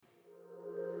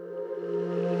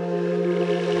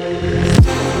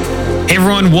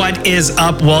everyone, what is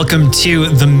up? Welcome to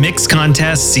the Mix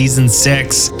Contest Season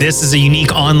 6. This is a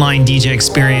unique online DJ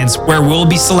experience where we'll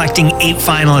be selecting 8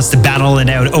 finalists to battle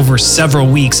it out over several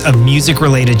weeks of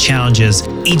music-related challenges.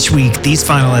 Each week, these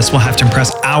finalists will have to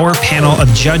impress our panel of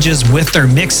judges with their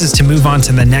mixes to move on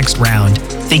to the next round.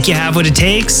 Think you have what it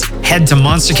takes? Head to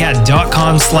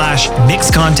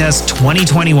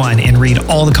monstercat.com/mixcontest2021 and read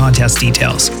all the contest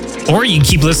details. Or you can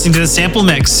keep listening to the sample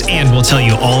mix and we'll tell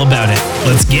you all about it.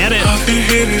 Let's get it. I've been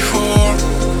here before. I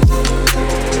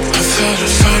thought I'd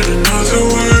find another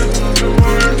word.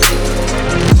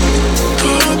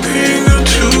 Walking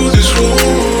onto this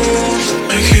wall,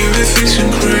 make everything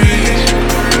seem great.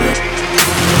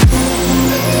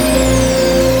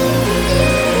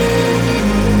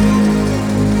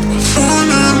 I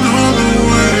found another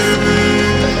way.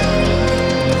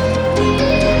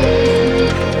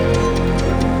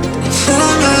 I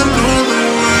found another way.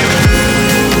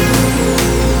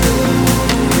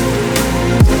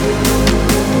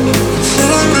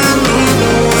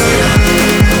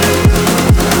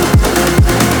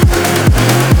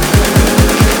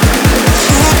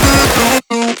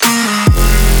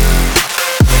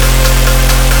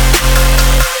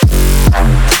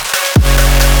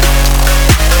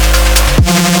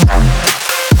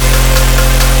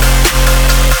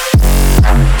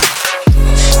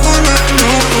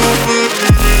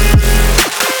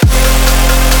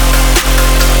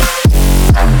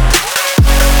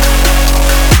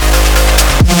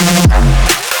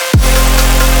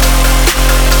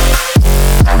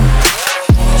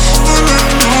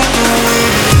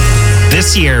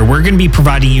 This year, we're going to be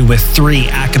providing you with 3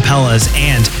 acapellas,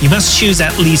 and you must choose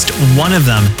at least one of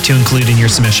them to include in your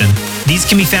submission. These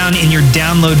can be found in your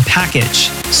download package,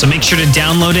 so make sure to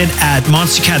download it at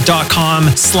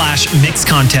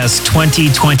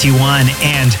monstercat.com/mixcontest2021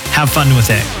 and have fun with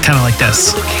it, kind of like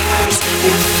this.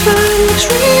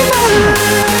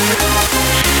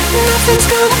 Nothing's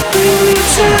gonna bring me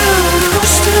down. I'll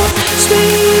still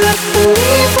stay up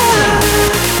believer.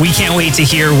 We can't wait to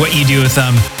hear what you do with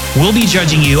them. We'll be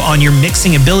judging you on your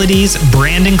mixing abilities,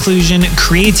 brand inclusion,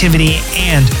 creativity,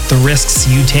 and the risks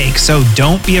you take. So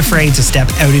don't be afraid to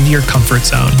step out of your comfort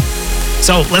zone.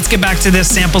 So let's get back to this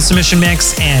sample submission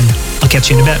mix, and I'll catch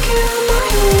you in a bit.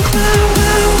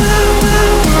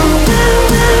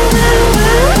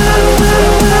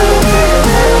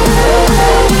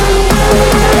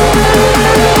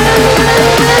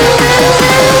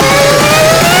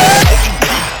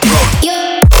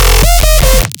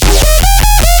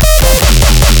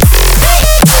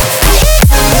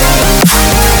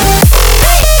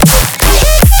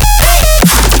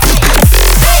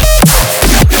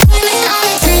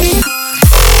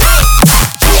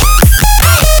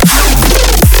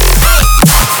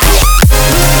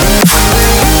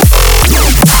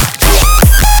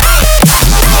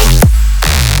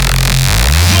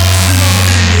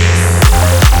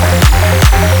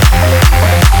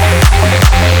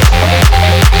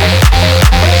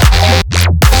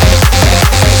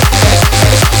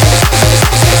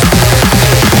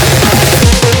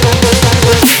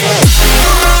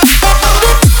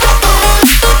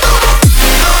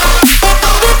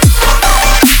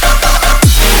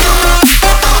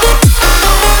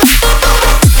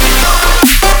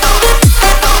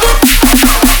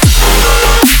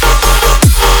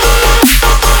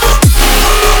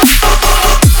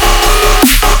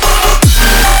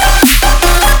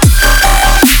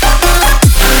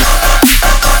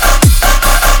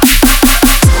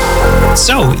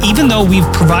 So, even though we've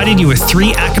provided you with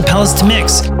 3 acapellas to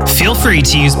mix, feel free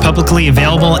to use publicly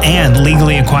available and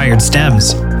legally acquired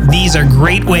stems. These are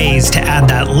great ways to add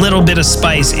that little bit of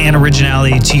spice and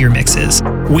originality to your mixes.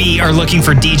 We are looking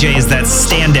for DJs that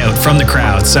stand out from the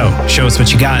crowd, so show us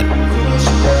what you got.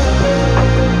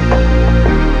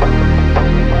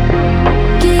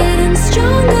 Getting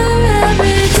stronger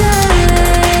every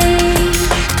day.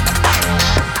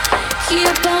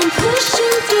 Keep on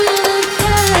pushing through the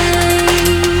pain.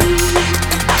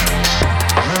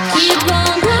 Keep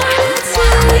on running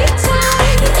till we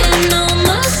die. And no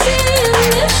mercy in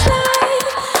this life.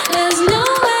 There's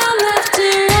nowhere left to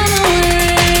run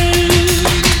away.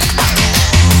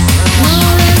 No,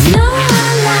 there's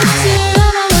nowhere left to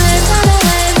run away, run away,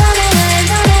 run away, run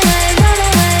away, run away,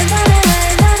 run away, run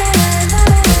away, run away.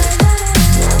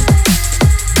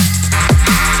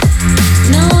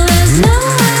 No, there's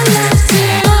nowhere left to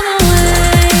run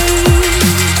away.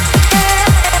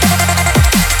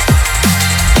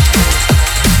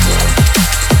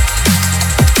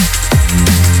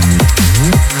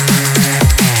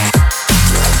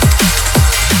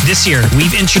 This year,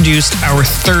 we've introduced our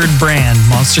third brand,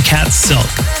 Monster Cat Silk.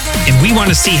 And we want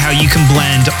to see how you can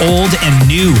blend old and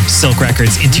new Silk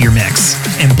records into your mix.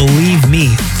 And believe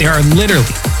me, there are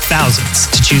literally thousands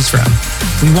to choose from.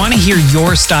 We want to hear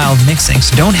your style of mixing,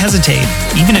 so don't hesitate,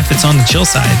 even if it's on the chill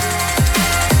side.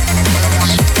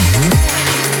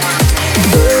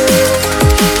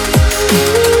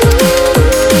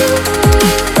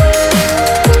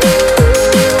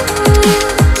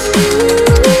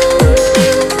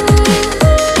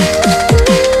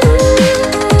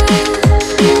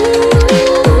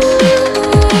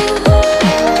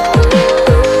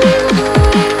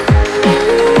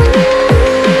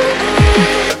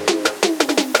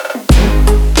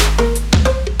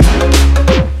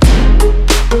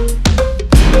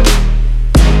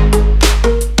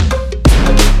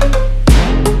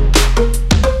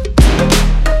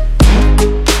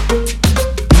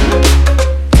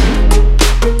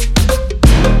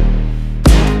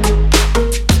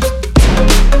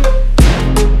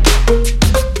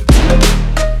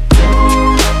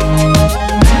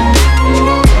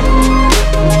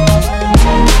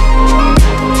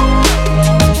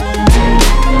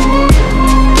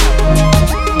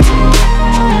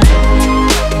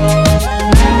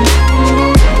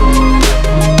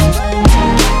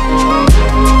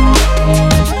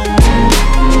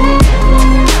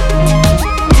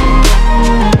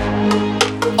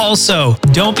 Also,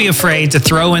 don't be afraid to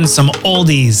throw in some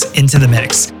oldies into the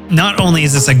mix. Not only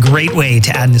is this a great way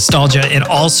to add nostalgia, it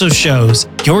also shows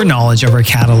your knowledge of our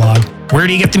catalog. Where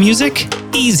do you get the music?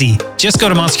 Easy. Just go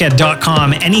to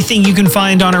monstercat.com. Anything you can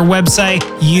find on our website,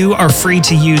 you are free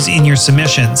to use in your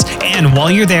submissions. And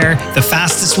while you're there, the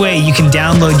fastest way you can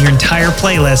download your entire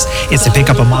playlist is to pick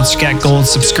up a Monstercat Gold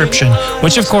subscription,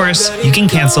 which of course you can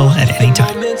cancel at any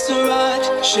time.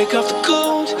 Shake off the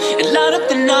cold and light up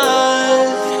the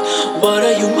night. What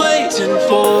are you waiting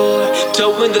for?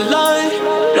 Towing the line,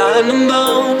 blind and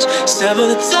bound. Sever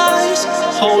the ties,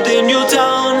 holding you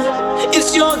down.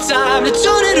 It's your time to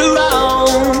turn it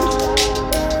around.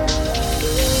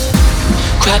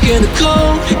 Cracking the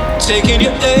code, taking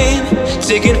your aim,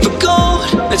 taking for gold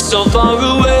that's so far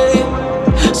away.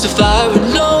 So fire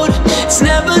and load, it's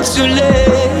never too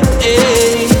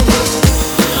late.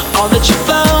 All that you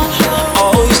found,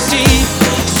 all you see,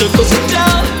 circles it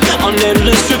down on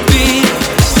endless repeat.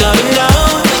 Starting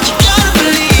now, you gotta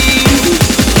believe.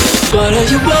 What are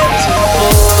you waiting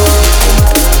for?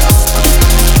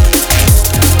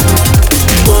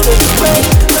 What are you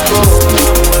waiting for?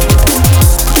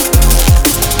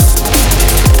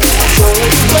 What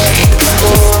are you waiting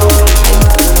for?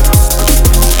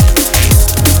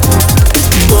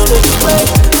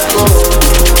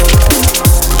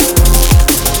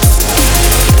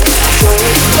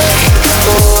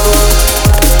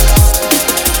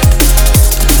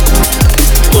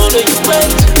 What are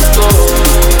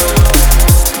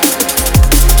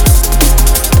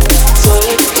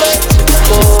you waiting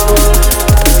for?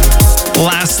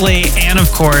 Lastly, and of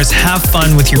course, have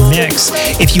fun with your mix.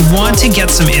 If you want to get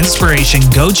some inspiration,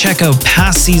 go check out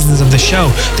past seasons of the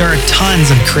show. There are tons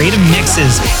of creative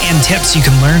mixes and tips you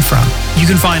can learn from. You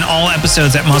can find all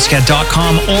episodes at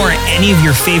monstercat.com or any of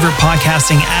your favorite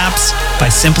podcasting apps by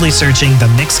simply searching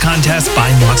The Mix Contest by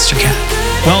Monstercat.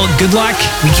 Well, good luck.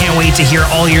 We can't wait to hear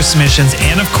all your submissions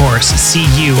and, of course, see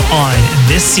you on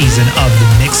this season of The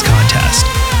Mix Contest.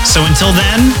 So until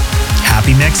then,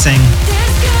 happy mixing.